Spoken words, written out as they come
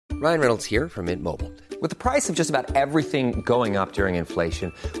Ryan Reynolds here from Mint Mobile. With the price of just about everything going up during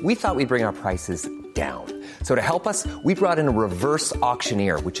inflation, we thought we'd bring our prices down. So to help us, we brought in a reverse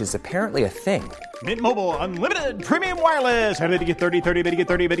auctioneer, which is apparently a thing. Mint Mobile Unlimited Premium Wireless. How to get 30, 30, bit to get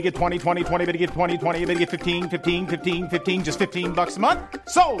 30, bit to get 20, 20, 20, bit to get 20, 20, bit to get 15, 15, 15, 15, just $15 a month?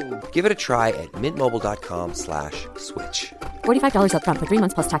 Sold! Give it a try at mintmobile.com/switch. $45 up front for 3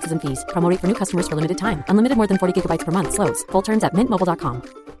 months plus taxes and fees. Promo rate for new customers for limited time. Unlimited more than 40 gigabytes per month. Slows full terms at mintmobile.com.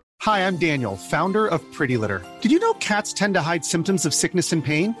 Hi, I'm Daniel, founder of Pretty Litter. Did you know cats tend to hide symptoms of sickness and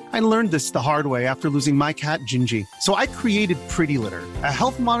pain? I learned this the hard way after losing my cat, Gingy. So I created Pretty Litter, a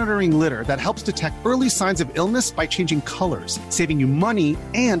health monitoring litter that helps detect early signs of illness by changing colors, saving you money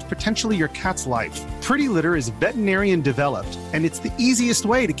and potentially your cat's life. Pretty Litter is veterinarian developed, and it's the easiest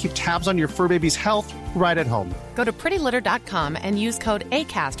way to keep tabs on your fur baby's health right at home. Go to prettylitter.com and use code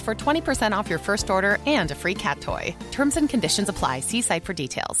ACAST for 20% off your first order and a free cat toy. Terms and conditions apply. See site for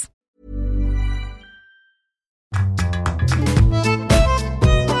details.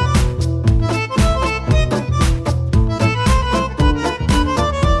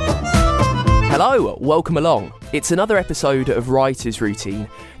 Hello, welcome along. It's another episode of Writer's Routine.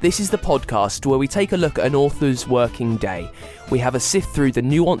 This is the podcast where we take a look at an author's working day. We have a sift through the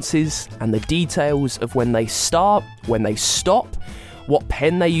nuances and the details of when they start, when they stop, what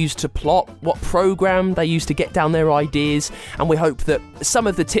pen they use to plot, what program they use to get down their ideas, and we hope that some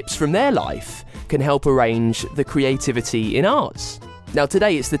of the tips from their life can help arrange the creativity in ours. Now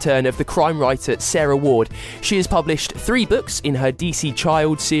today it's the turn of the crime writer Sarah Ward. She has published 3 books in her DC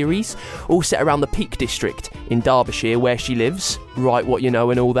Child series, all set around the Peak District in Derbyshire where she lives, write what you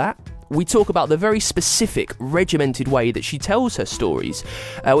know and all that. We talk about the very specific, regimented way that she tells her stories,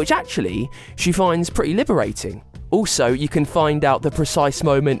 which actually she finds pretty liberating. Also, you can find out the precise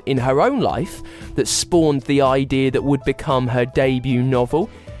moment in her own life that spawned the idea that would become her debut novel.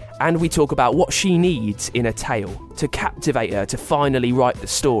 And we talk about what she needs in a tale to captivate her to finally write the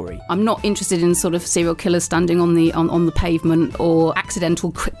story. I'm not interested in sort of serial killers standing on the pavement or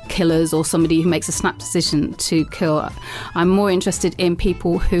accidental killers or somebody who makes a snap decision to kill. I'm more interested in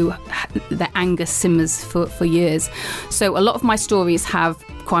people who their anger simmers for years. So a lot of my stories have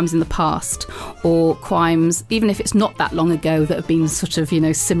crimes in the past or crimes, even if it's not that long ago, that have been sort of,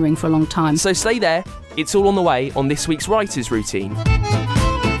 simmering for a long time. So stay there. It's all on the way on this week's Writer's Routine.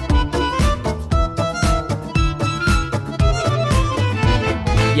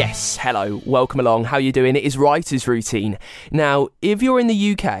 Yes, hello, welcome along, how you doing? It is Writer's Routine. Now, if you're in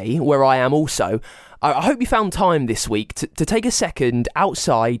the UK, where I am also, I hope you found time this week to take a second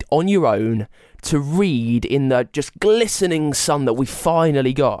outside on your own to read in the just glistening sun that we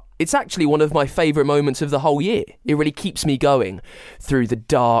finally got. It's actually one of my favourite moments of the whole year. It really keeps me going through the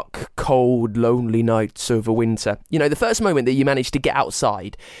dark, cold, lonely nights over winter. The first moment that you manage to get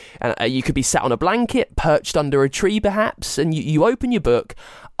outside, and you could be sat on a blanket, perched under a tree perhaps, and you open your book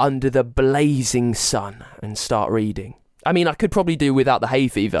under the blazing sun and start reading. I mean, I could probably do without the hay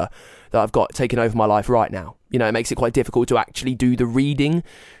fever that I've got taken over my life right now. It makes it quite difficult to actually do the reading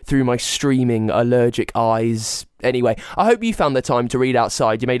through my streaming allergic eyes. Anyway, I hope you found the time to read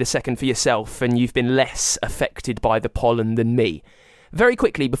outside. You made a second for yourself and you've been less affected by the pollen than me. Very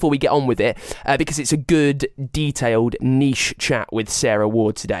quickly, before we get on with it, because it's a good, detailed, niche chat with Sarah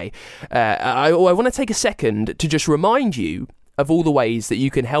Ward today, I want to take a second to just remind you of all the ways that you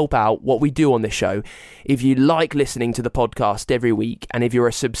can help out what we do on this show if you like listening to the podcast every week and if you're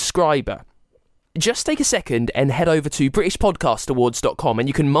a subscriber. Just take a second and head over to BritishPodcastAwards.com and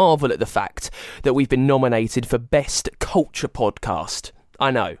you can marvel at the fact that we've been nominated for Best Culture Podcast.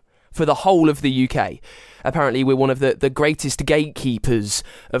 I know, for the whole of the UK. Apparently we're one of the greatest gatekeepers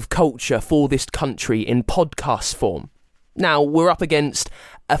of culture for this country in podcast form. Now, we're up against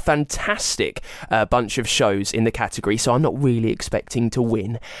a fantastic bunch of shows in the category, so I'm not really expecting to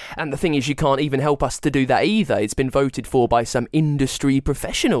win. And the thing is, you can't even help us to do that either. It's been voted for by some industry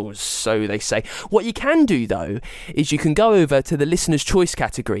professionals, so they say. What you can do, though, is you can go over to the Listener's Choice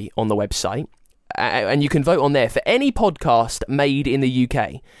category on the website, and you can vote on there for any podcast made in the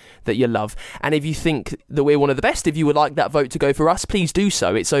UK that you love. And if you think that we're one of the best, if you would like that vote to go for us, please do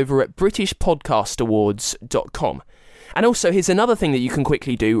so. It's over at BritishPodcastAwards.com. And also, here's another thing that you can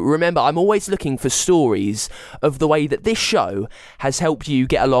quickly do. Remember, I'm always looking for stories of the way that this show has helped you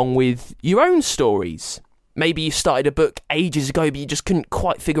get along with your own stories. Maybe you started a book ages ago, but you just couldn't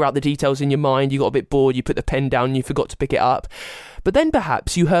quite figure out the details in your mind. You got a bit bored, you put the pen down, you forgot to pick it up. But then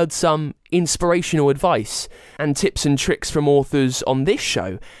perhaps you heard some inspirational advice and tips and tricks from authors on this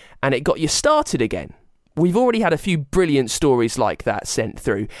show, and it got you started again. We've already had a few brilliant stories like that sent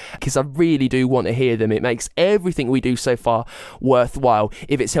through, because I really do want to hear them. It makes everything we do so far worthwhile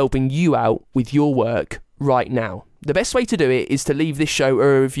if it's helping you out with your work right now. The best way to do it is to leave this show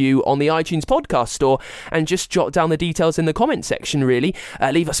a review on the iTunes podcast store and just jot down the details in the comment section, really.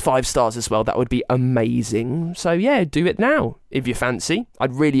 Leave us 5 stars as well. That would be amazing. So yeah, do it now if you fancy.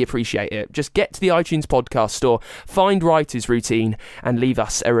 I'd really appreciate it. Just get to the iTunes podcast store, find Writer's Routine and leave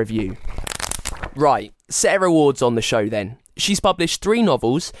us a review. Right, Sarah Ward's on the show then. She's published 3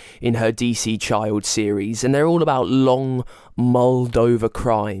 novels in her DC Child series, and they're all about long, mulled over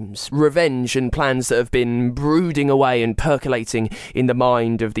crimes, revenge and plans that have been brooding away and percolating in the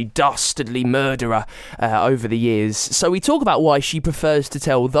mind of the dastardly murderer over the years. So we talk about why she prefers to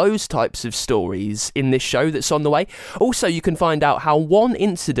tell those types of stories in this show that's on the way. Also, you can find out how one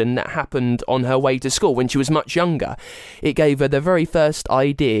incident that happened on her way to school when she was much younger, it gave her the very first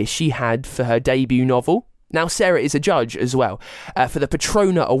idea she had for her debut novel. Now, Sarah is a judge as well for the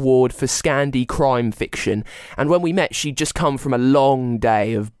Patrona Award for Scandi Crime Fiction, and when we met, she'd just come from a long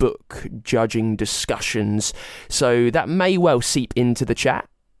day of book judging discussions, so that may well seep into the chat.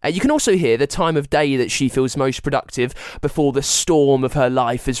 You can also hear the time of day that she feels most productive before the storm of her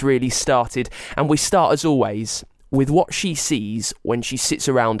life has really started, and we start, as always, with what she sees when she sits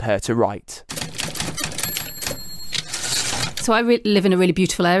around her to write. So I live in a really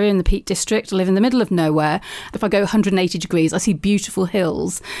beautiful area in the Peak District. I live in the middle of nowhere. If I go 180 degrees, I see beautiful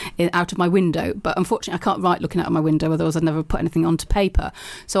hills out of my window. But unfortunately, I can't write looking out of my window, otherwise I'd never put anything onto paper.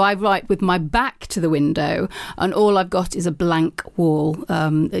 So I write with my back to the window, and all I've got is a blank wall.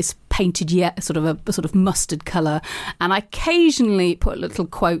 It's painted yet sort of mustard colour, and I occasionally put little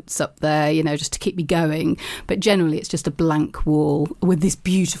quotes up there, you know, just to keep me going, but generally it's just a blank wall with this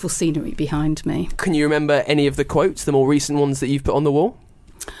beautiful scenery behind me. Can you remember any of the quotes, the more recent ones that you've put on the wall?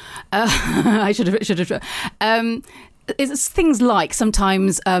 I should have. It's things like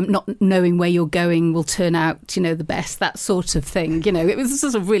sometimes not knowing where you're going will turn out, you know, the best, that sort of thing. You know, it was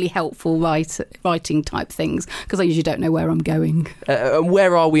sort of really helpful writing type things, because I usually don't know where I'm going.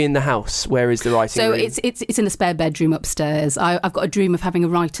 Where are we in the house? Where is the writing room? So it's in a spare bedroom upstairs. I've got a dream of having a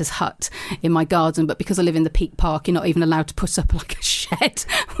writer's hut in my garden, but because I live in the Peak Park, you're not even allowed to put up like a shed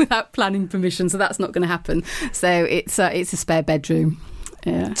without planning permission, so that's not going to happen. So it's a spare bedroom.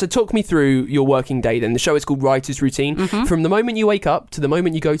 Yeah. So talk me through your working day then. The show is called Writer's Routine. Mm-hmm. From the moment you wake up to the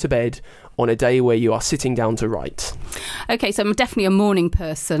moment you go to bed on a day where you are sitting down to write. Okay, so I'm definitely a morning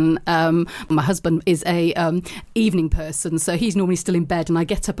person. My husband is a evening person, so he's normally still in bed, and I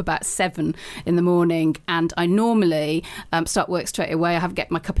get up about 7 in the morning, and I normally start work straight away. I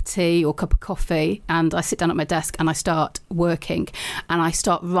get my cup of tea or cup of coffee, and I sit down at my desk and I start working, and I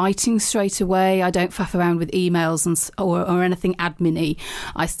start writing straight away. I don't faff around with emails or anything admin-y.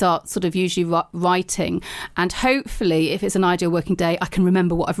 I start sort of usually writing, and hopefully if it's an ideal working day, I can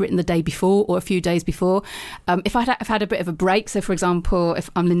remember what I've written the day before or a few days before. If I've had a bit of a break, so for example, if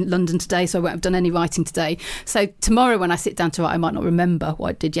I'm in London today, so I won't have done any writing today, so tomorrow when I sit down to write, I might not remember what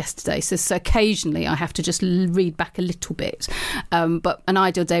I did yesterday, so occasionally I have to just read back a little bit, but an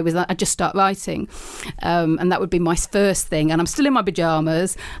ideal day was that I just start writing, and that would be my first thing, and I'm still in my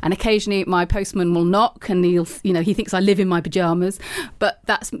pyjamas, and occasionally my postman will knock, and he thinks I live in my pyjamas, but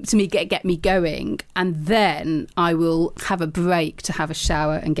that's to me get me going, and then I will have a break to have a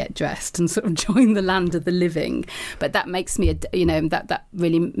shower and get dressed and sort of join the land of the living. But that makes me, that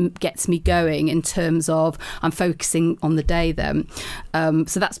really gets me going in terms of I'm focusing on the day then.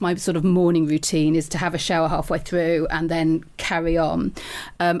 So that's my sort of morning routine, is to have a shower halfway through and then carry on.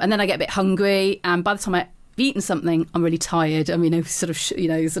 And then I get a bit hungry, and by the time I've eaten something, I'm really tired. I mean, sort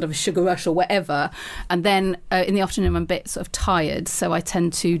of a sugar rush or whatever. And then in the afternoon, I'm a bit sort of tired, so I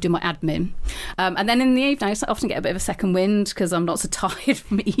tend to do my admin. And then in the evening, I often get a bit of a second wind because I'm not so tired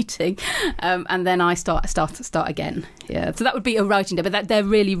from eating. And then I start again. Yeah. So that would be a writing day, but they're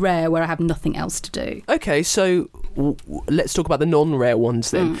really rare where I have nothing else to do. Okay, so let's talk about the non-rare ones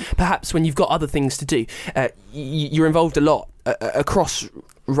then. Perhaps when you've got other things to do, you're involved a lot across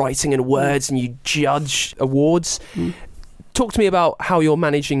writing and words, and you judge awards. Talk to me about how you're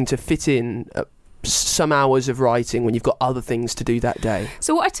managing to fit in some hours of writing when you've got other things to do that day.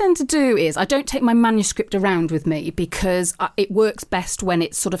 So what I tend to do is I don't take my manuscript around with me, because it works best when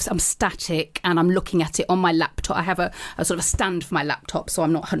it's sort of I'm static and I'm looking at it on my laptop. I have a sort of a stand for my laptop, so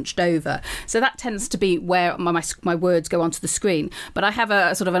I'm not hunched over. So that tends to be where my words go onto the screen. But I have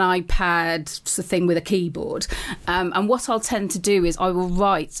a sort of an iPad thing with a keyboard, and what I'll tend to do is I will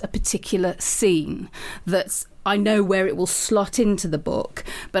write a particular scene that's I know where it will slot into the book,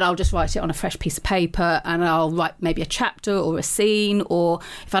 but I'll just write it on a fresh piece of paper, and I'll write maybe a chapter or a scene, or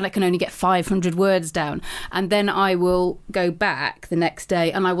if I can only get 500 words down, and then I will go back the next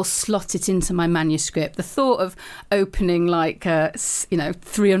day and I will slot it into my manuscript. The thought of opening like a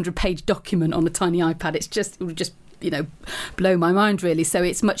 300-page document on a tiny iPad, it would just blow my mind, really. So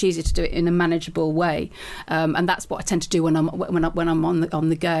it's much easier to do it in a manageable way, and that's what I tend to do when I'm on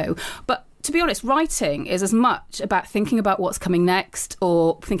the go. But to be honest, writing is as much about thinking about what's coming next,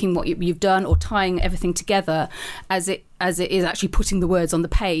 or thinking what you've done, or tying everything together, as it is actually putting the words on the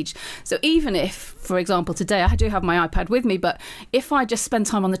page. So even if, for example, today I do have my iPad with me, but if I just spend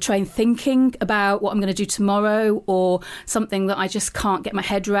time on the train thinking about what I'm going to do tomorrow, or something that I just can't get my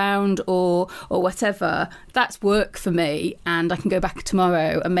head around, or whatever, that's work for me, and I can go back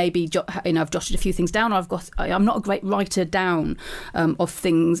tomorrow and maybe I've jotted a few things down, or I'm not a great writer down of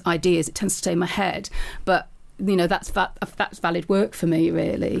things, ideas. It tends to stay in my head, but that's valid work for me,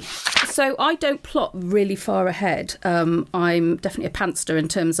 really. So I don't plot really far ahead. I'm definitely a pantster in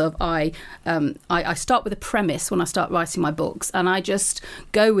terms of I start with a premise when I start writing my books, and I just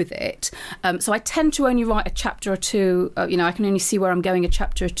go with it. So I tend to only write a chapter or two. I can only see where I'm going a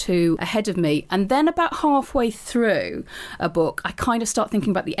chapter or two ahead of me, and then about halfway through a book, I kind of start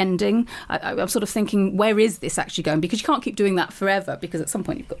thinking about the ending. I'm sort of thinking, where is this actually going? Because you can't keep doing that forever, because at some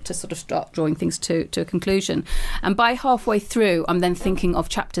point you've got to sort of start drawing things to a conclusion. And by halfway through, I'm then thinking of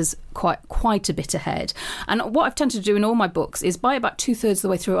chapters quite a bit ahead. And what I've tended to do in all my books is by about 2/3 of the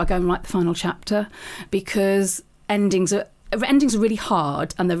way through, I go and write the final chapter, because endings are really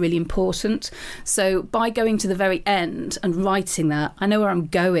hard and they're really important. So by going to the very end and writing that, I know where I'm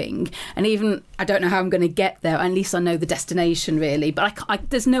going, and even I don't know how I'm going to get there, at least I know the destination, really. But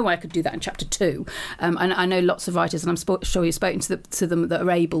there's no way I could do that in chapter 2. And I know lots of writers, and I'm sure you've spoken to them, that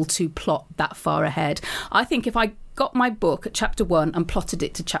are able to plot that far ahead. I think if I got my book at chapter 1 and plotted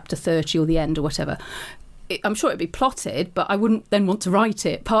it to chapter 30 or the end or whatever, I'm sure it'd be plotted, but I wouldn't then want to write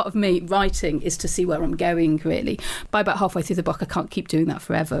it. Part of me writing is to see where I'm going, really. By about halfway through the book, I can't keep doing that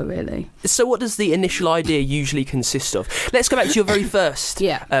forever, really. So what does the initial idea usually consist of? Let's go back to your very first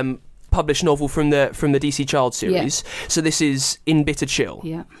published novel from the DC Child series. Yeah. So this is In Bitter Chill.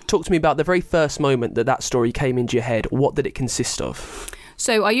 Yeah. Talk to me about the very first moment that story came into your head. What did it consist of?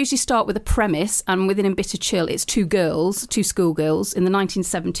 So I usually start with a premise, and within In Bitter Chill, it's two schoolgirls in the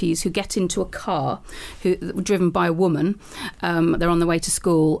 1970s who get into a car driven by a woman. They're on their way to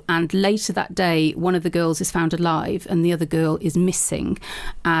school, and later that day, one of the girls is found alive and the other girl is missing,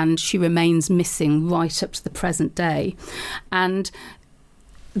 and she remains missing right up to the present day. And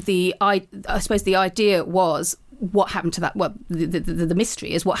I suppose the idea was, what happened to that? Well, the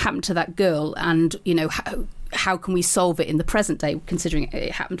mystery is what happened to that girl, and how can we solve it in the present day, considering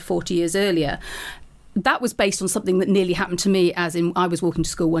it happened 40 years earlier. That was based on something that nearly happened to me, as in I was walking to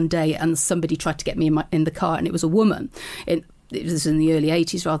school one day and somebody tried to get me in the car, and it was a woman. It was in the early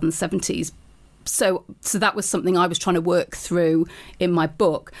 80s rather than the 70s. So that was something I was trying to work through in my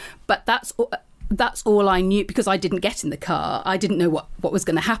book. But that's all I knew, because I didn't get in the car. I didn't know what was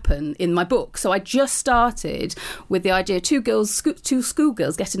going to happen in my book. So I just started with the idea, two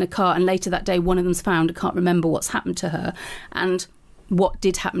schoolgirls get in a car, and later that day one of them's found and can't remember what's happened to her and what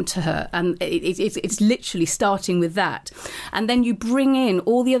did happen to her. And it's literally starting with that. And then you bring in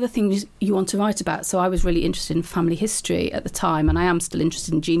all the other things you want to write about. So I was really interested in family history at the time, and I am still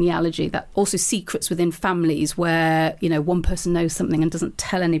interested in genealogy. That also secrets within families where, one person knows something and doesn't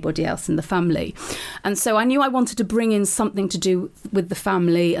tell anybody else in the family. And so I knew I wanted to bring in something to do with the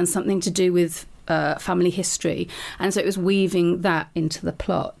family and something to do with family history, and so it was weaving that into the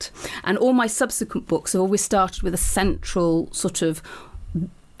plot. And all my subsequent books have always started with a central sort of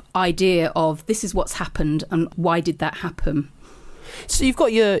idea of, this is what's happened and why did that happen. So you've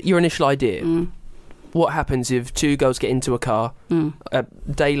got your initial idea. What happens if two girls get into a car, a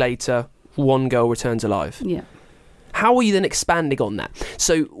day later one girl returns alive? Yeah. How are you then expanding on that?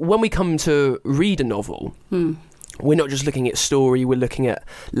 So when we come to read a novel, we're not just looking at story, we're looking at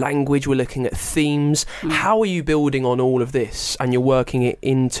language, we're looking at themes. How are you building on all of this, and you're working it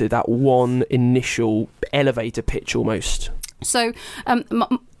into that one initial elevator pitch almost? So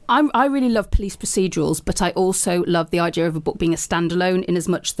I really love police procedurals, but I also love the idea of a book being a standalone, in as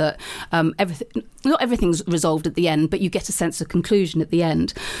much that not everything's resolved at the end, but you get a sense of conclusion at the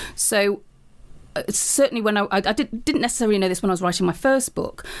end. So certainly when I didn't necessarily know this when I was writing my first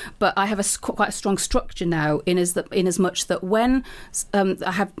book, but I have quite a strong structure now, in as much that when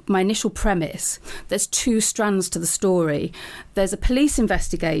I have my initial premise, there's two strands to the story. There's a police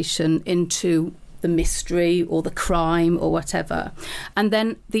investigation into the mystery or the crime or whatever. And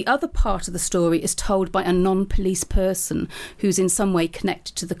then the other part of the story is told by a non-police person who's in some way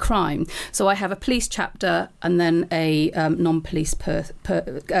connected to the crime. So I have a police chapter and then a non-police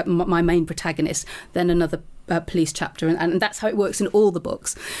my main protagonist, then another police chapter, and that's how it works in all the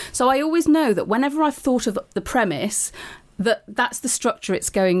books. So I always know that whenever I've thought of the premise, that's the structure it's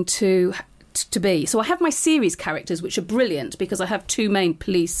going to be. So I have my series characters, which are brilliant because I have two main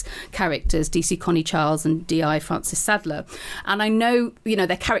police characters, DC Connie Charles and DI Francis Sadler. And I know,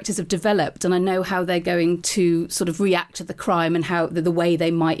 their characters have developed and I know how they're going to sort of react to the crime and how the way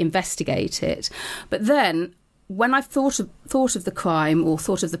they might investigate it. But then when I've thought of the crime or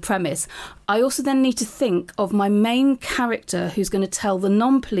thought of the premise, I also then need to think of my main character who's going to tell the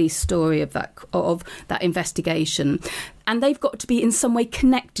non-police story of that investigation. And they've got to be in some way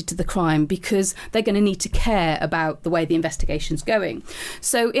connected to the crime because they're going to need to care about the way the investigation's going.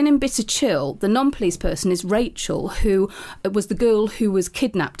 So in Bitter Chill, the non-police person is Rachel, who was the girl who was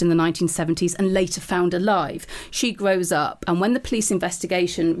kidnapped in the 1970s and later found alive. She grows up, and when the police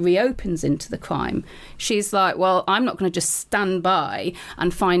investigation reopens into the crime, she's like, well, I'm not going to just stand by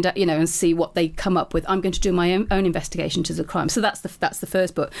and find out, and see what they come up with. I'm going to do my own investigation to the crime. So that's the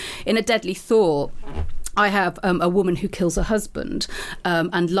first book. In A Deadly Thought, I have a woman who kills her husband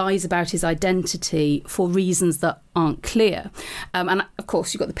and lies about his identity for reasons that aren't clear. And of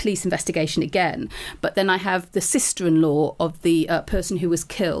course, you've got the police investigation again. But then I have the sister-in-law of the person who was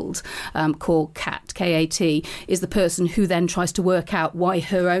killed, called Kat, K-A-T, is the person who then tries to work out why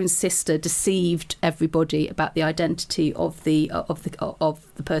her own sister deceived everybody about the identity of the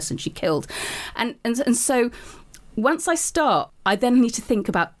person she killed. And so once I start, I then need to think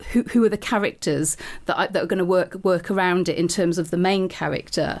about who are the characters that are going to work around it in terms of the main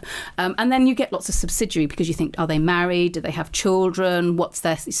character. And then you get lots of subsidiary because you think, are they married? Do they have children? What's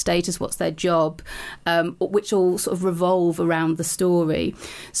their status? What's their job? Which all sort of revolve around the story.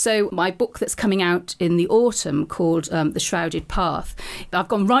 So my book that's coming out in the autumn called The Shrouded Path, I've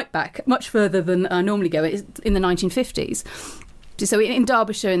gone right back, much further than I normally go. It's in the 1950s. So in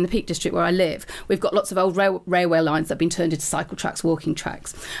Derbyshire, in the Peak District where I live, we've got lots of old railway lines that have been turned into cycle tracks, walking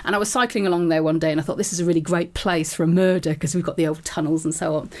tracks. And I was cycling along there one day and I thought, this is a really great place for a murder because we've got the old tunnels and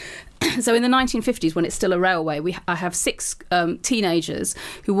so on. So in the 1950s, when it's still a railway, I have 6 teenagers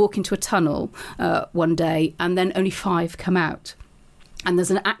who walk into a tunnel one day and then only 5 come out. And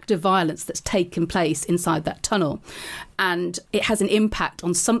there's an act of violence that's taken place inside that tunnel. And it has an impact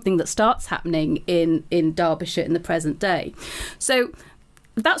on something that starts happening in Derbyshire in the present day. So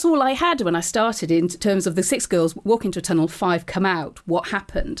that's all I had when I started in terms of the 6 girls walk into a tunnel, 5 come out. What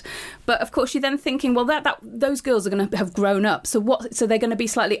happened? But of course, you're then thinking, well, those girls are going to have grown up. So they're going to be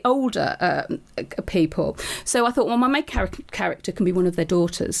slightly older people. So I thought, well, my main character can be one of their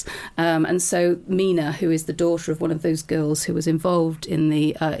daughters. And so Mina, who is the daughter of one of those girls who was involved in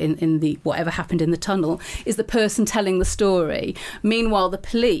the whatever happened in the tunnel, is the person telling the story. Meanwhile, the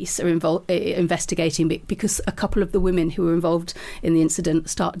police are investigating because a couple of the women who were involved in the incident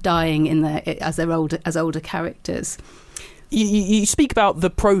start dying as older characters. You speak about the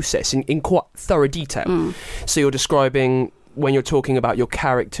process in quite thorough detail. So you're describing when you're talking about your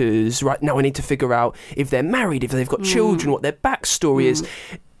characters, right now I need to figure out if they're married, if they've got children, what their backstory is.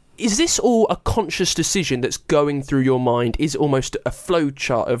 Is this all a conscious decision that's going through your mind? Is almost a flow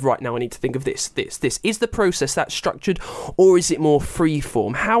chart of, right now I need to think of this. Is the process that structured, or is it more free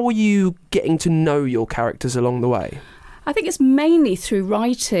form? How are you getting to know your characters along the way? I think it's mainly through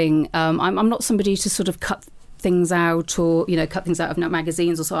writing. I'm not somebody to sort of cut things out or cut things out of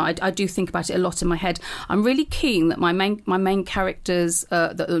magazines or so. I do think about it a lot in my head. I'm really keen that my main characters,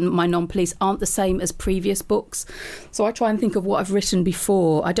 my non-police, aren't the same as previous books. So I try and think of what I've written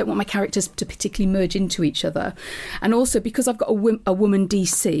before. I don't want my characters to particularly merge into each other. And also because I've got a woman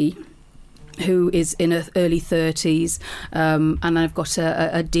DC who is in her early 30s, and I've got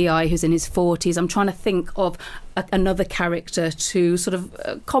a DI who's in his 40s. I'm trying to think of another character to sort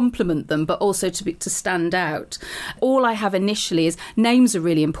of complement them, but also to stand out. All I have initially is names are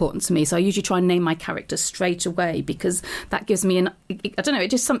really important to me, so I usually try and name my character straight away because that gives me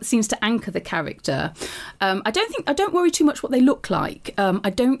it just seems to anchor the character. I don't worry too much what they look like. I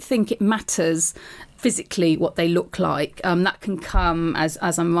don't think it matters physically what they look like. That can come as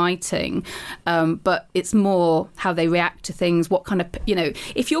I'm writing, but it's more how they react to things, what kind of,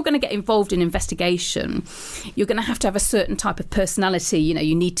 if you're going to get involved in investigation, you're going to have a certain type of personality.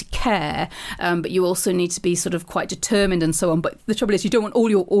 You need to care, but you also need to be sort of quite determined and so on. But the trouble is, you don't want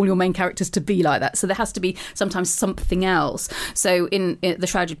all your main characters to be like that. So there has to be sometimes something else. So in The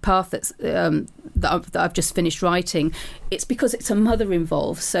Shrouded Path that I've just finished writing, it's because it's her mother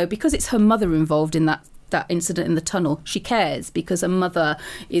involved. So because it's her mother involved in that incident in the tunnel, she cares because her mother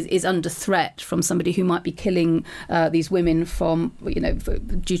is under threat from somebody who might be killing these women from,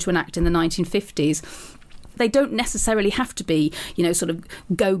 due to an act in the 1950s. They don't necessarily have to be, sort of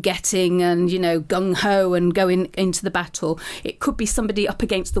go-getting and, gung-ho and going into the battle. It could be somebody up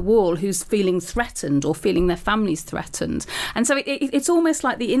against the wall who's feeling threatened or feeling their family's threatened. And so it's almost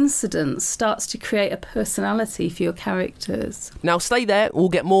like the incident starts to create a personality for your characters. Now stay there. We'll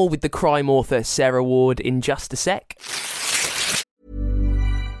get more with the crime author Sarah Ward in just a sec.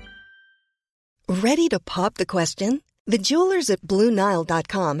 Ready to pop the question? The jewelers at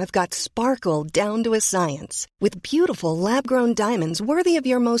BlueNile.com have got sparkle down to a science with beautiful lab-grown diamonds worthy of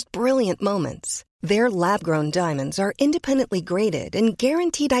your most brilliant moments. Their lab-grown diamonds are independently graded and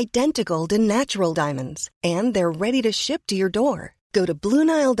guaranteed identical to natural diamonds, and they're ready to ship to your door. Go to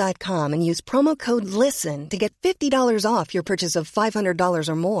BlueNile.com and use promo code LISTEN to get $50 off your purchase of $500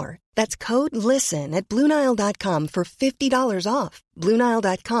 or more. That's code LISTEN at BlueNile.com for $50 off.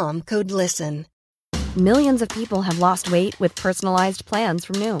 BlueNile.com, code LISTEN. Millions of people have lost weight with personalized plans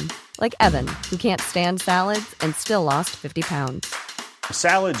from Noom. Like Evan, who can't stand salads and still lost 50 pounds.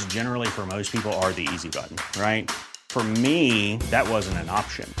 Salads generally for most people are the easy button, right? For me, that wasn't an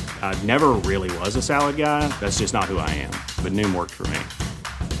option. I never really was a salad guy. That's just not who I am. But Noom worked for me.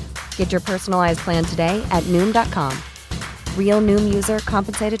 Get your personalized plan today at Noom.com. Real Noom user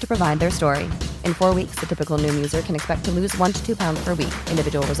compensated to provide their story. In 4 weeks, the typical Noom user can expect to lose 1 to 2 pounds per week.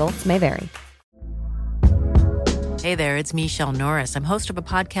 Individual results may vary. Hey there, it's Michelle Norris. I'm host of a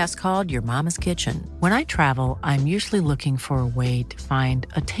podcast called Your Mama's Kitchen. When I travel, I'm usually looking for a way to find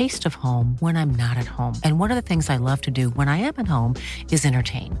a taste of home when I'm not at home. And one of the things I love to do when I am at home is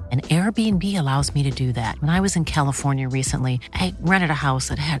entertain. And Airbnb allows me to do that. When I was in California recently, I rented a house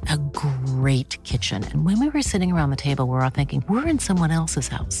that had a great kitchen. And when we were sitting around the table, we were all thinking, we're in someone else's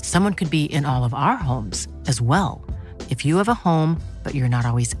house. Someone could be in all of our homes as well. If you have a home, but you're not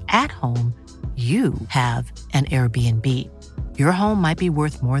always at home, you have an Airbnb. Your home might be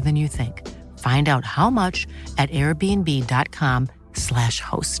worth more than you think. Find out how much at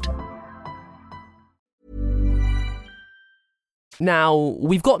airbnb.com/host. Now,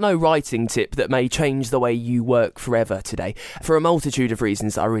 we've got no writing tip that may change the way you work forever today, for a multitude of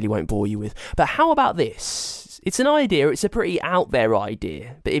reasons that I really won't bore you with. But how about this? It's an idea, it's a pretty out there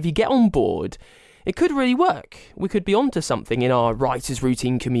idea, but if you get on board, it could really work. We could be onto something in our writer's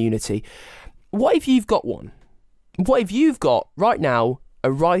routine community. What if you've got one? What if you've got, right now,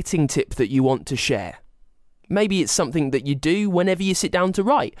 a writing tip that you want to share? Maybe it's something that you do whenever you sit down to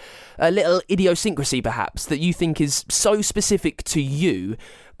write. A little idiosyncrasy, perhaps, that you think is so specific to you,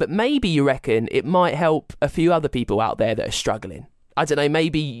 but maybe you reckon it might help a few other people out there that are struggling. I don't know,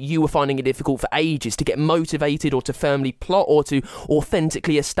 maybe you were finding it difficult for ages to get motivated or to firmly plot or to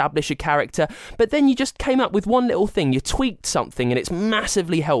authentically establish a character, but then you just came up with one little thing, you tweaked something and it's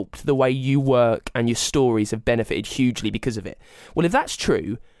massively helped the way you work and your stories have benefited hugely because of it. Well, if that's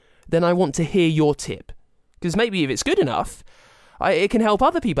true, then I want to hear your tip, because maybe if it's good enough, it can help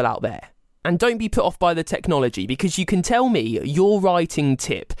other people out there. And don't be put off by the technology, because you can tell me your writing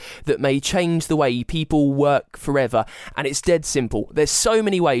tip that may change the way people work forever, and it's dead simple. There's so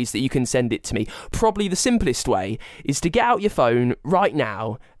many ways that you can send it to me. Probably the simplest way is to get out your phone right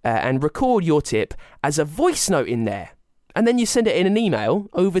now and record your tip as a voice note in there. And then you send it in an email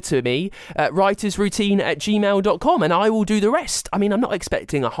over to me at writersroutine@gmail.com, and I will do the rest. I mean, I'm not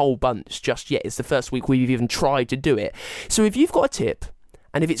expecting a whole bunch just yet. It's the first week we've even tried to do it. So if you've got a tip,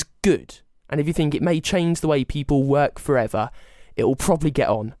 and if it's good, and if you think it may change the way people work forever, it will probably get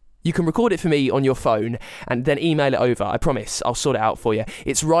on. You can record it for me on your phone and then email it over. I promise, I'll sort it out for you.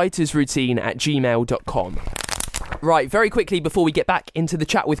 It's writersroutine@gmail.com. Right, very quickly before we get back into the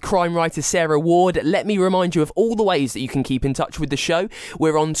chat with crime writer Sarah Ward, let me remind you of all the ways that you can keep in touch with the show.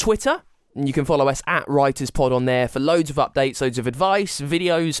 We're on Twitter. And you can follow us at WritersPod on there for loads of updates, loads of advice,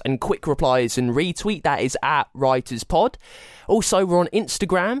 videos and quick replies and retweet. That is at WritersPod. Also, we're on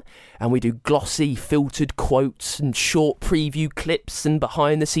Instagram and we do glossy filtered quotes and short preview clips and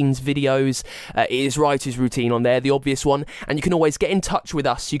behind the scenes videos. It is Writers Routine on there, the obvious one. And you can always get in touch with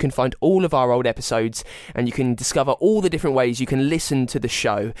us. You can find all of our old episodes and you can discover all the different ways you can listen to the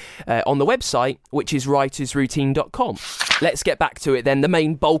show on the website, which is writersroutine.com. Let's get back to it then. The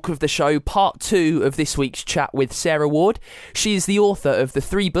main bulk of the show, part 2 of this week's chat with Sarah Ward. She is the author of the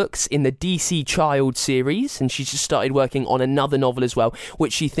 3 books in the DC Child series, and she's just started working on another novel as well,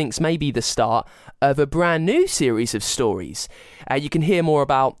 which she thinks may be the start of a brand new series of stories. You can hear more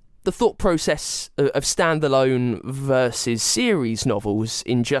about the thought process of standalone versus series novels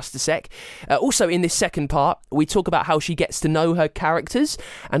in just a sec. Also, in this second part, we talk about how she gets to know her characters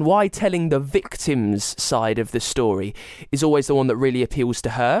and why telling the victim's side of the story is always the one that really appeals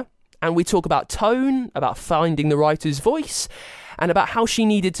to her. And we talk about tone, about finding the writer's voice, and about how she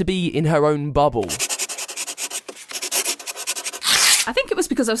needed to be in her own bubble. I think it was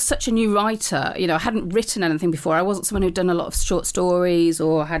because I was such a new writer. I hadn't written anything before. I wasn't someone who'd done a lot of short stories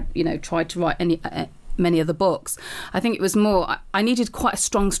or had, tried to write many other books. I think it was more, I needed quite a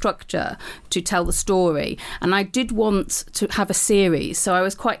strong structure to tell the story, and I did want to have a series, so I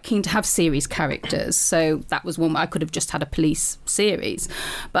was quite keen to have series characters. So that was one I could have just had a police series.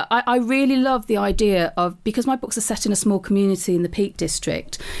 But I really love the idea of, because my books are set in a small community in the Peak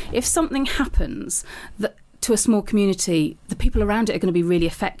District, if something happens that to a small community, the people around it are going to be really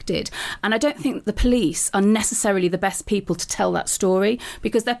affected. And I don't think the police are necessarily the best people to tell that story,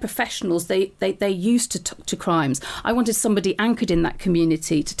 because they're professionals. They're used to crimes. I wanted somebody anchored in that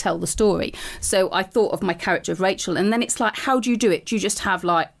community to tell the story. So I thought of my character of Rachel, and then it's like, how do you do it? Do you just have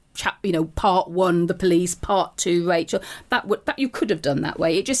part 1 the police, part 2 Rachel? That you could have done that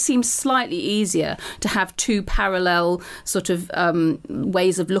way. It just seems slightly easier to have 2 parallel sort of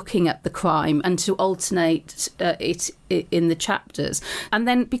ways of looking at the crime and to alternate it in the chapters. And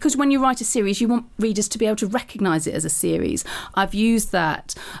then, because when you write a series, you want readers to be able to recognise it as a series. I've used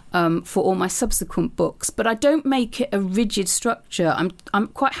that for all my subsequent books, but I don't make it a rigid structure. I'm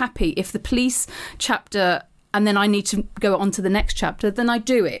quite happy if the police chapter and then I need to go on to the next chapter, then I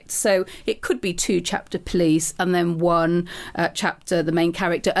do it. So it could be 2 chapter police and then 1 chapter the main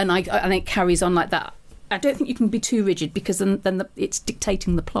character, and it carries on like that. I don't think you can be too rigid, because then it's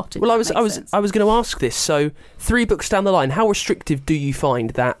dictating the plot. Well, I was going to ask this. So 3 books down the line, how restrictive do you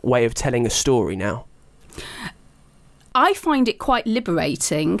find that way of telling a story now? I find it quite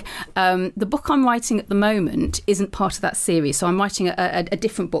liberating. The book I'm writing at the moment isn't part of that series, so I'm writing a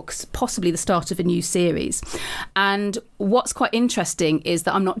different book, possibly the start of a new series. And what's quite interesting is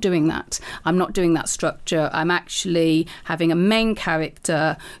that I'm not doing that. I'm not doing that structure. I'm actually having a main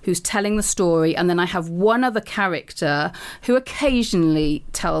character who's telling the story, and then I have one other character who occasionally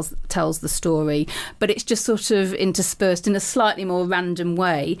tells the story, but it's just sort of interspersed in a slightly more random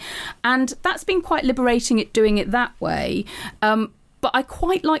way. And that's been quite liberating, doing it that way. But I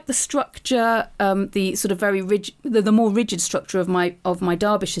quite like the structure, the sort of very rigid, the more rigid structure of my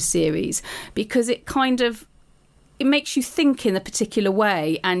Derbyshire series, because it makes you think in a particular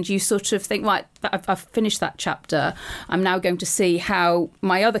way, and you sort of think, right, I've finished that chapter. I'm now going to see how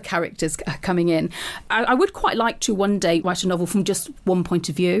my other characters are coming in. I would quite like to one day write a novel from just one point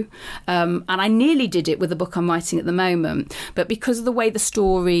of view, and I nearly did it with the book I'm writing at the moment. But because of the way the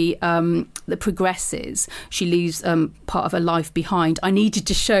story that progresses, she leaves part of her life behind. I needed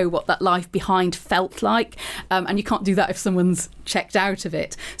to show what that life behind felt like, and you can't do that if someone's checked out of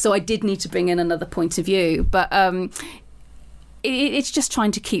it. So I did need to bring in another point of view, but it's just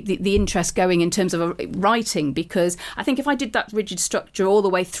trying to keep the interest going in terms of writing, because I think if I did that rigid structure all the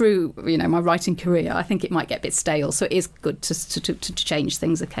way through, my writing career, I think it might get a bit stale. So it is good to change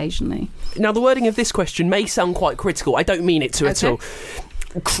things occasionally. Now, the wording of this question may sound quite critical. I don't mean it to at all.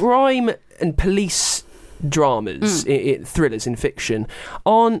 Crime and police dramas, thrillers in fiction,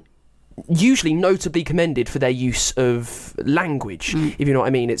 aren't usually notably commended for their use of language, if you know what I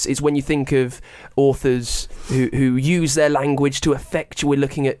mean. It's when you think of authors who use their language to affect you, we're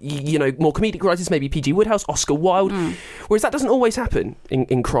looking at, more comedic writers, maybe P.G. Wodehouse, Oscar Wilde, whereas that doesn't always happen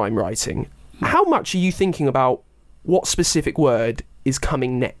in crime writing. How much are you thinking about what specific word is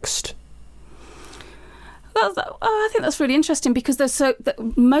coming next? I think that's really interesting, because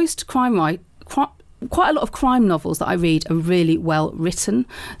most quite a lot of crime novels that I read are really well written.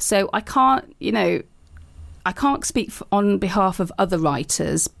 So I can't speak on behalf of other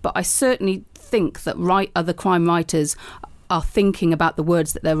writers, but I certainly think that other crime writers are thinking about the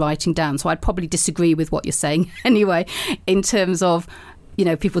words that they're writing down. So I'd probably disagree with what you're saying anyway, in terms of,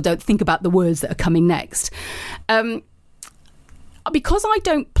 people don't think about the words that are coming next. Because I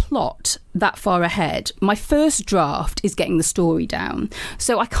don't plot that far ahead, my first draft is getting the story down.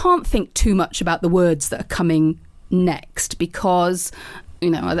 So I can't think too much about the words that are coming next because,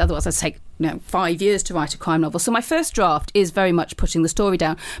 otherwise I'd take 5 years to write a crime novel. So my first draft is very much putting the story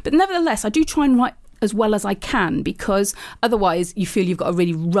down. But nevertheless, I do try and write as well as I can, because otherwise you feel you've got a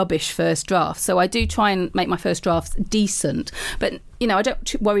really rubbish first draft. So I do try and make my first drafts decent. But, I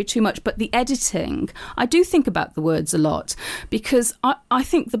don't worry too much. But the editing, I do think about the words a lot, because I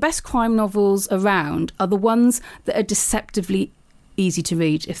think the best crime novels around are the ones that are deceptively easy to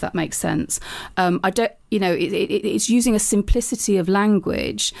read, if that makes sense. It's using a simplicity of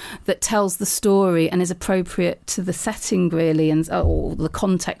language that tells the story and is appropriate to the setting, really, or the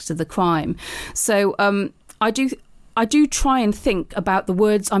context of the crime. So I do try and think about the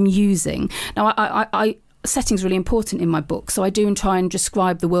words I'm using. Now, setting's really important in my book, so I do try and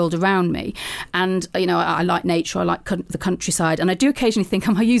describe the world around me. And I like nature, I like the countryside, and I do occasionally think,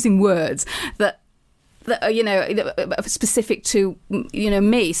 am I using words that are specific to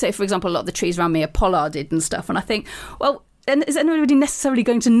me? So, for example, a lot of the trees around me are pollarded and stuff, and I think, well, and is anybody necessarily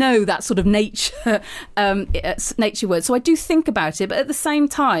going to know that sort of nature word? So I do think about it, but at the same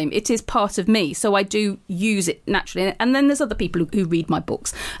time, it is part of me, so I do use it naturally. And then there's other people who read my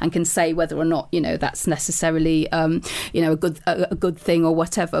books and can say whether or not that's necessarily a good thing or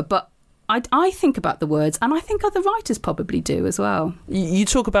whatever. But I think about the words, and I think other writers probably do as well. You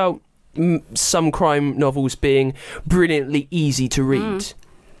talk about some crime novels being brilliantly easy to read,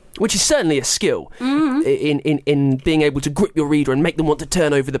 which is certainly a skill in being able to grip your reader and make them want to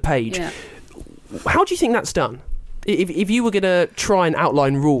turn over the page. Yeah. How do you think that's done? If you were going to try and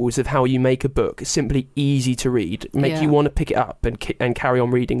outline rules of how you make a book simply easy to read, make you want to pick it up and carry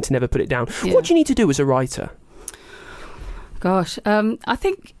on reading to never put it down, what do you need to do as a writer? Gosh, I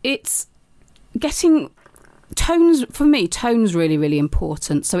think it's getting... Tone's really, really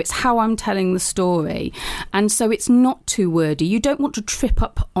important. So it's how I'm telling the story. And so it's not too wordy. You don't want to trip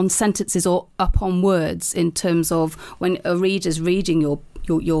up on sentences or up on words in terms of when a reader's reading your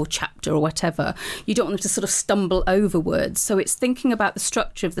chapter or whatever. You don't want them to sort of stumble over words. So it's thinking about the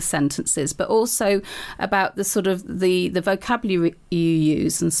structure of the sentences, but also about the sort of the vocabulary you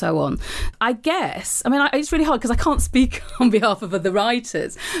use and so on. I guess, it's really hard because I can't speak on behalf of other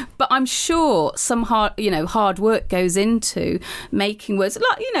writers, but I'm sure some hard work goes into making words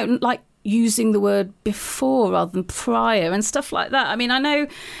like using the word before rather than prior and stuff like that. I know,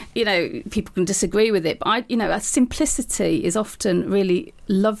 people can disagree with it, but simplicity is often really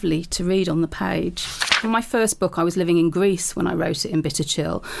lovely to read on the page. In my first book, I was living in Greece when I wrote it in Bitter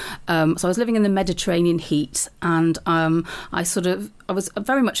Chill. So I was living in the Mediterranean heat, and I was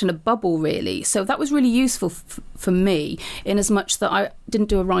very much in a bubble, really. So that was really useful for me, in as much that I didn't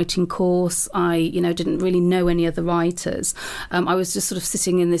do a writing course. I, didn't really know any other writers. I was just sort of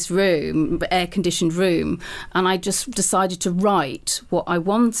sitting in this room, air-conditioned room, and I just decided to write what I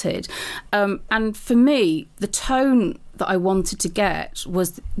wanted. And for me, the tone that I wanted to get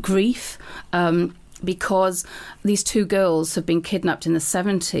was grief, because these two girls have been kidnapped in the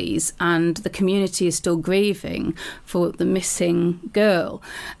 70s and the community is still grieving for the missing girl.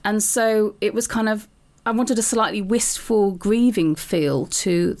 And so it was I wanted a slightly wistful, grieving feel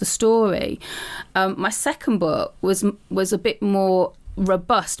to the story. My second book was a bit more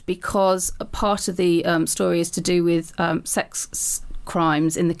robust, because a part of the story is to do with sex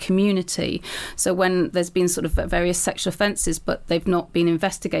crimes in the community. So when there's been sort of various sexual offences, but they've not been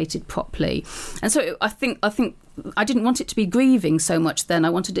investigated properly. And so I think I didn't want it to be grieving so much then. I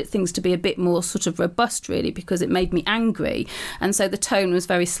wanted things to be a bit more sort of robust, really, because it made me angry. And so the tone was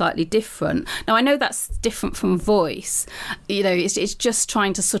very slightly different. Now, I know that's different from voice. It's just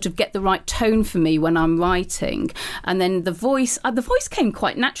trying to sort of get the right tone for me when I'm writing. And then the voice came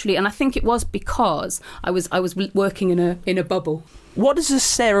quite naturally. And I think it was because I was working in a bubble. What does a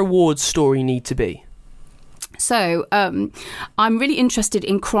Sarah Ward story need to be? So I'm really interested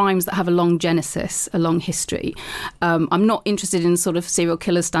in crimes that have a long genesis, a long history. I'm not interested in sort of serial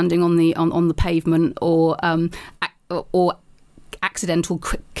killers standing on the pavement or accidental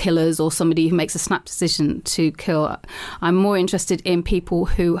killers or somebody who makes a snap decision to kill. I'm more interested in people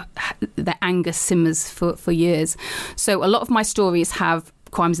who their anger simmers for years. So a lot of my stories have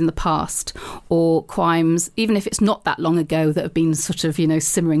crimes in the past, or crimes, even if it's not that long ago, that have been sort of,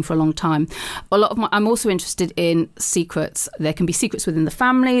 simmering for a long time. I'm also interested in secrets. There can be secrets within the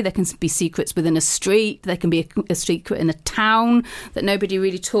family, there can be secrets within a street, there can be a secret in a town that nobody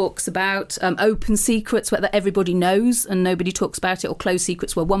really talks about, open secrets where everybody knows and nobody talks about it, or closed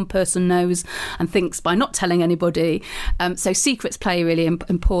secrets where one person knows and thinks by not telling anybody. So secrets play really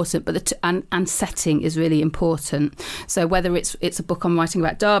important, but and setting is really important. So whether it's a book I'm writing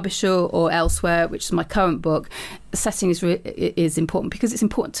about Derbyshire or elsewhere, which is my current book, setting is important because it's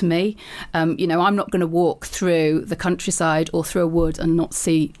important to me. I'm not going to walk through the countryside or through a wood and not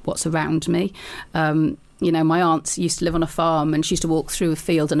see what's around me. My aunt used to live on a farm, and she used to walk through a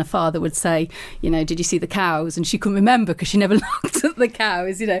field, and her father would say, did you see the cows? And she couldn't remember because she never looked at the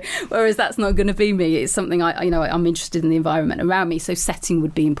cows, whereas that's not going to be me. It's something I'm interested in the environment around me. So setting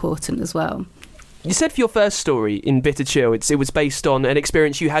would be important as well. You said for your first story in Bitter Chill, it was based on an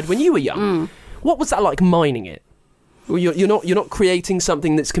experience you had when you were young. What was that like, mining it? You're not creating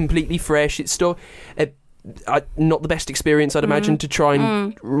something that's completely fresh. It's still not the best experience, I'd imagine, to try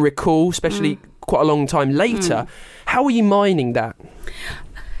and recall, especially quite a long time later. How are you mining that?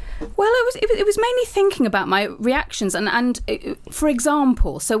 Well, it was mainly thinking about my reactions, and for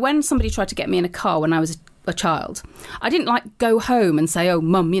example, so when somebody tried to get me in a car when I was a child, I didn't go home and say, "Oh,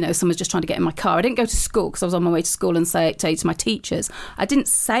 Mum, someone's just trying to get in my car." I didn't go to school because I was on my way to school and say to my teachers. I didn't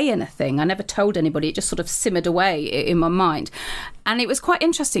say anything. I never told anybody. It just sort of simmered away in my mind, and it was quite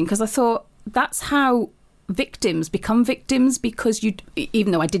interesting because I thought that's how victims become victims, because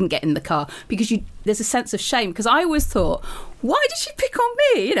even though I didn't get in the car, because there's a sense of shame, because I always thought, why did she pick on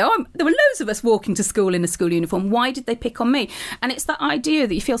me? There were loads of us walking to school in a school uniform. Why did they pick on me? And it's that idea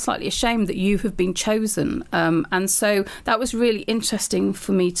that you feel slightly ashamed that you have been chosen. And so that was really interesting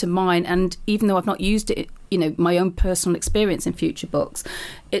for me to mine. And even though I've not used it, my own personal experience in future books,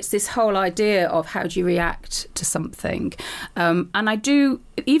 it's this whole idea of how do you react to something. And I do,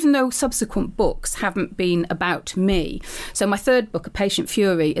 even though subsequent books haven't been about me. So my third book, A Patient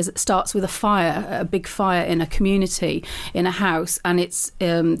Fury, starts with a big fire in a community, in a house, and it's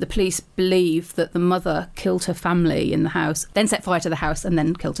the police believe that the mother killed her family in the house, then set fire to the house and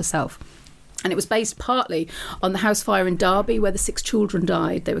then killed herself. And it was based partly on the house fire in Derby, where the 6 children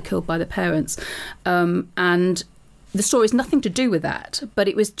died. They were killed by their parents. And the story has nothing to do with that, but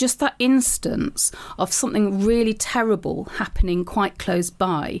it was just that instance of something really terrible happening quite close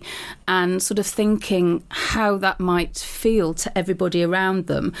by, and sort of thinking how that might feel to everybody around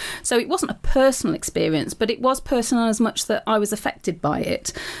them. So it wasn't a personal experience, but it was personal as much that I was affected by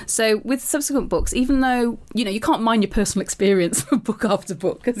it. So with subsequent books, even though, you can't mine your personal experience for book after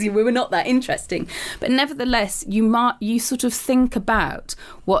book because we were not that interesting, but nevertheless, you sort of think about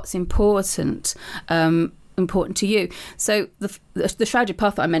what's important to you. So the shrouded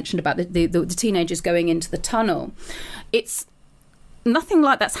path that I mentioned about the teenagers going into the tunnel, it's nothing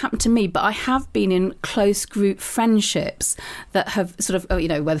like that's happened to me, but I have been in close group friendships that have sort of,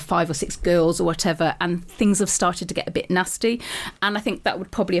 whether 5 or 6 girls or whatever, and things have started to get a bit nasty. And I think that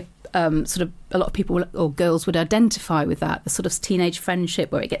would probably sort of a lot of people or girls would identify with that, the sort of teenage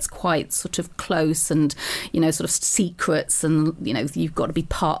friendship where it gets quite sort of close and, sort of secrets and, you've got to be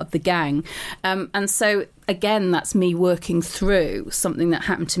part of the gang. And so, again, that's me working through something that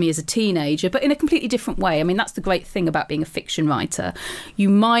happened to me as a teenager, but in a completely different way. I mean, that's the great thing about being a fiction writer. You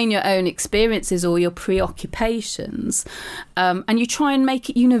mine your own experiences or your preoccupations, and you try and make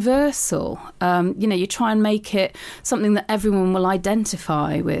it universal. You try and make it something that everyone will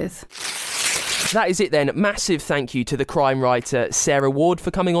identify with. That is it then. Massive thank you to the crime writer Sarah Ward for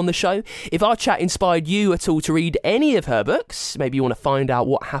coming on the show. If our chat inspired you at all to read any of her books, maybe you want to find out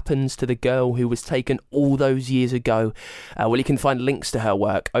what happens to the girl who was taken all those years ago, well, you can find links to her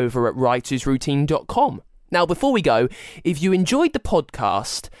work over at writersroutine.com. Now, before we go, if you enjoyed the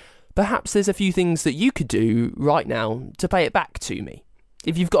podcast, perhaps there's a few things that you could do right now to pay it back to me.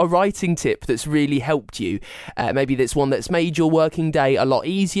 If you've got a writing tip that's really helped you, maybe that's one that's made your working day a lot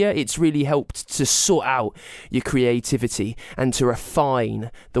easier, it's really helped to sort out your creativity and to refine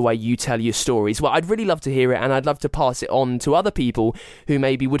the way you tell your stories, well, I'd really love to hear it, and I'd love to pass it on to other people who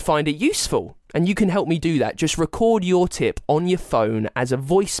maybe would find it useful. And you can help me do that. Just record your tip on your phone as a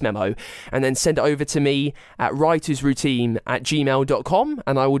voice memo and then send it over to me at writersroutine@gmail.com,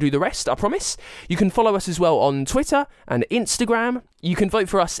 and I will do the rest, I promise. You can follow us as well on Twitter and Instagram. You can vote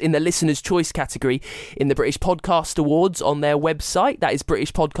for us in the Listener's Choice category in the British Podcast Awards on their website. That is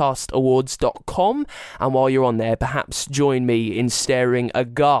britishpodcastawards.com. And while you're on there, perhaps join me in staring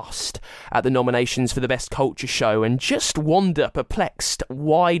aghast at the nominations for the Best Culture Show and just wonder, perplexed,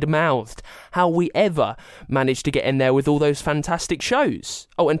 wide-mouthed, how we ever managed to get in there with all those fantastic shows.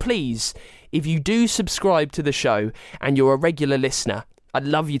 Oh, and please, if you do subscribe to the show and you're a regular listener, I'd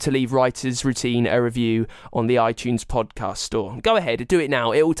love you to leave Writer's Routine a review on the iTunes podcast store. Go ahead, do it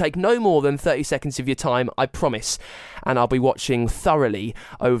now. It will take no more than 30 seconds of your time, I promise. And I'll be watching thoroughly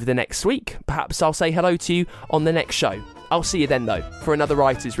over the next week. Perhaps I'll say hello to you on the next show. I'll see you then, though, for another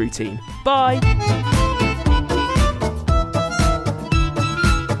Writer's Routine. Bye!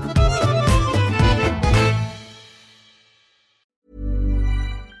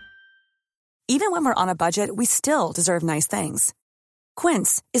 Even when we're on a budget, we still deserve nice things.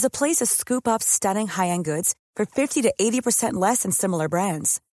 Quince is a place to scoop up stunning high-end goods for 50 to 80% less than similar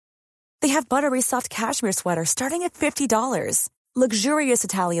brands. They have buttery soft cashmere sweaters starting at $50, luxurious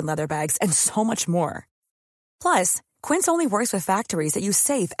Italian leather bags, and so much more. Plus, Quince only works with factories that use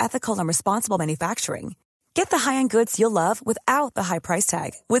safe, ethical, and responsible manufacturing. Get the high-end goods you'll love without the high price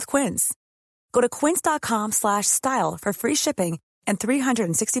tag with Quince. Go to quince.com/style for free shipping and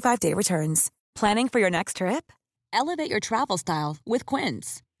 365-day returns. Planning for your next trip? Elevate your travel style with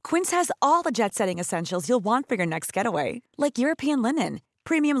Quince. Quince has all the jet-setting essentials you'll want for your next getaway, like European linen,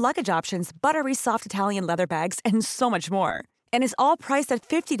 premium luggage options, buttery soft Italian leather bags, and so much more. And is all priced at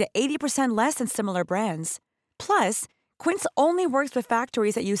 50 to 80% less than similar brands. Plus, Quince only works with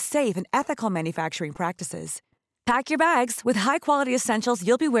factories that use safe and ethical manufacturing practices. Pack your bags with high-quality essentials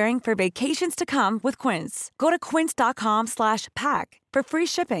you'll be wearing for vacations to come with Quince. Go to quince.com/pack for free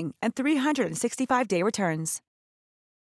shipping and 365-day returns.